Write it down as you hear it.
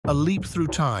A leap through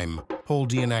time, Paul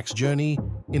Dienach's journey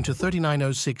into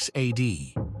 3906 AD.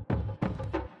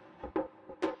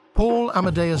 Paul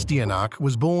Amadeus Dienach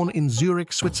was born in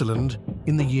Zurich, Switzerland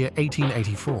in the year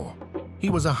 1884. He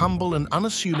was a humble and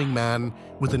unassuming man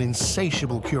with an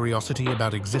insatiable curiosity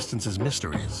about existence's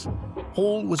mysteries.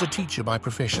 Paul was a teacher by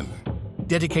profession,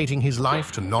 dedicating his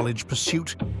life to knowledge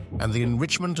pursuit and the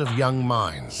enrichment of young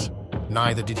minds.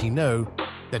 Neither did he know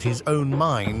that his own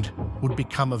mind would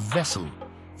become a vessel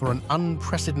for an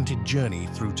unprecedented journey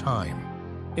through time.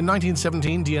 In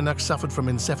 1917, Dienach suffered from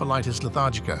encephalitis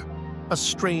lethargica, a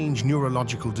strange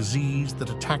neurological disease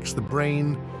that attacks the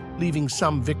brain, leaving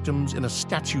some victims in a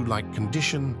statue-like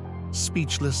condition,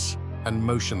 speechless and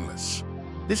motionless.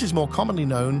 This is more commonly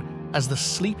known as the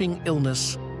sleeping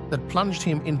illness that plunged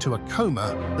him into a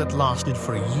coma that lasted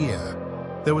for a year.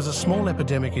 There was a small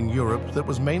epidemic in Europe that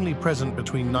was mainly present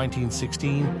between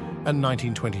 1916 and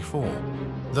 1924.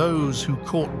 Those who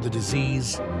caught the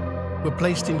disease were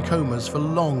placed in comas for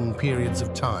long periods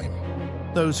of time.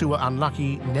 Those who were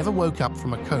unlucky never woke up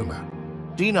from a coma.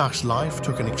 Dienach's life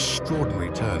took an extraordinary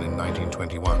turn in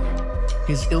 1921.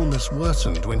 His illness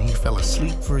worsened when he fell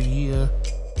asleep for a year.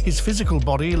 His physical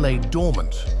body lay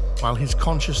dormant, while his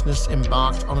consciousness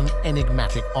embarked on an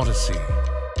enigmatic odyssey.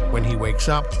 When he wakes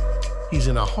up, he's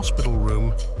in a hospital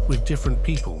room with different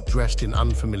people dressed in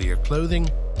unfamiliar clothing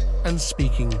and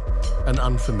speaking an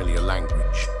unfamiliar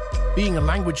language. Being a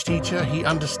language teacher, he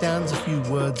understands a few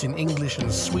words in English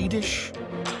and Swedish.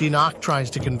 Dienach tries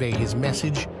to convey his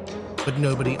message, but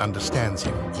nobody understands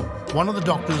him. One of the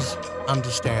doctors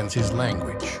understands his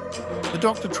language. The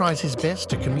doctor tries his best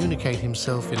to communicate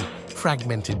himself in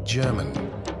fragmented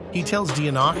German. He tells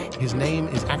Dienach his name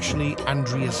is actually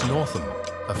Andreas Northam,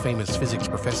 a famous physics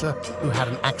professor who had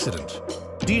an accident.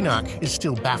 Dienach is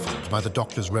still baffled by the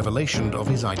doctor's revelation of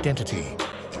his identity.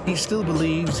 He still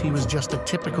believes he was just a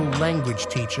typical language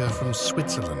teacher from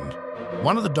Switzerland.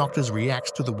 One of the doctors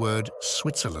reacts to the word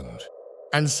Switzerland,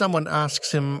 and someone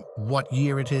asks him what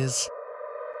year it is.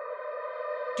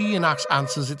 Dienach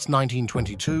answers it's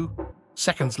 1922.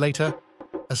 Seconds later,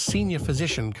 a senior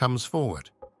physician comes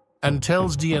forward and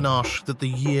tells Dienach that the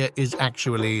year is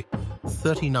actually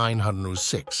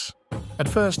 3906. At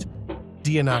first,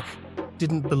 Dienach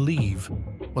didn't believe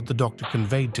what the doctor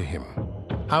conveyed to him.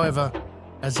 However,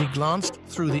 as he glanced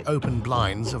through the open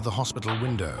blinds of the hospital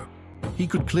window, he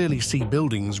could clearly see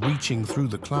buildings reaching through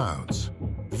the clouds.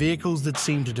 Vehicles that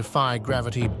seemed to defy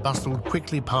gravity bustled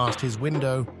quickly past his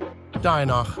window.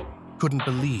 Dienach couldn't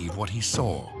believe what he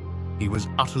saw. He was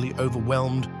utterly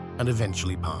overwhelmed and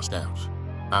eventually passed out.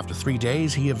 After 3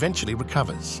 days, he eventually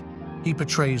recovers. He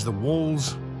portrays the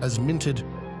walls as minted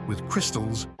with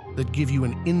crystals that give you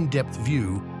an in-depth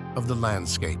view of the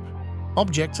landscape.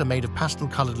 Objects are made of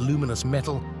pastel-colored luminous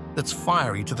metal that's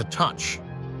fiery to the touch.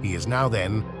 He is now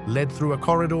then led through a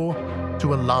corridor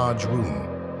to a large room,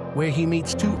 where he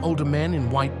meets 2 older men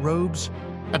in white robes.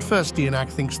 At first, Dienach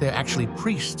thinks they're actually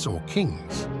priests or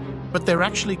kings, but they're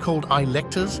actually called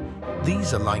electors.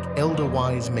 These are like elder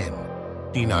wise men.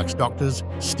 Dienach's doctors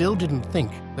still didn't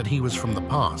think that he was from the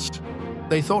past.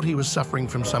 They thought he was suffering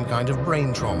from some kind of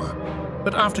brain trauma.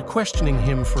 But after questioning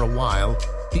him for a while,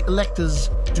 the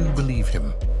electors do believe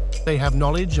him. They have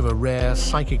knowledge of a rare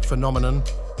psychic phenomenon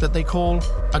that they call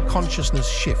a consciousness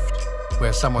shift,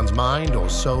 where someone's mind or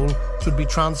soul could be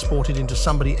transported into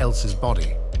somebody else's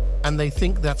body. And they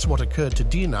think that's what occurred to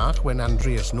Dienach when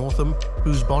Andreas Northam,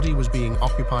 whose body was being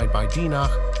occupied by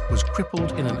Dienach, was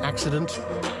crippled in an accident.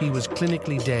 He was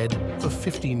clinically dead for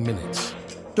 15 minutes.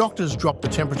 Doctors dropped the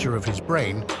temperature of his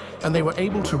brain, and they were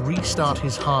able to restart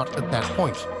his heart at that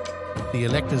point. The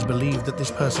electors believed that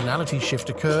this personality shift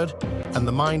occurred, and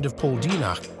the mind of Paul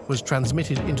Dienach was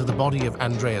transmitted into the body of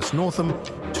Andreas Northam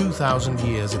 2,000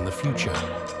 years in the future.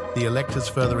 The electors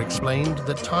further explained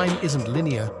that time isn't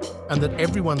linear, and that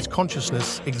everyone's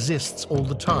consciousness exists all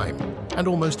the time, and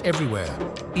almost everywhere.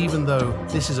 Even though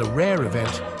this is a rare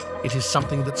event, it is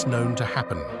something that's known to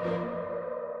happen.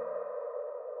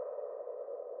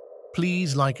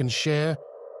 Please like and share,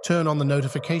 turn on the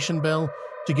notification bell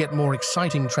to get more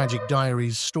exciting Tragic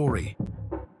Diaries story.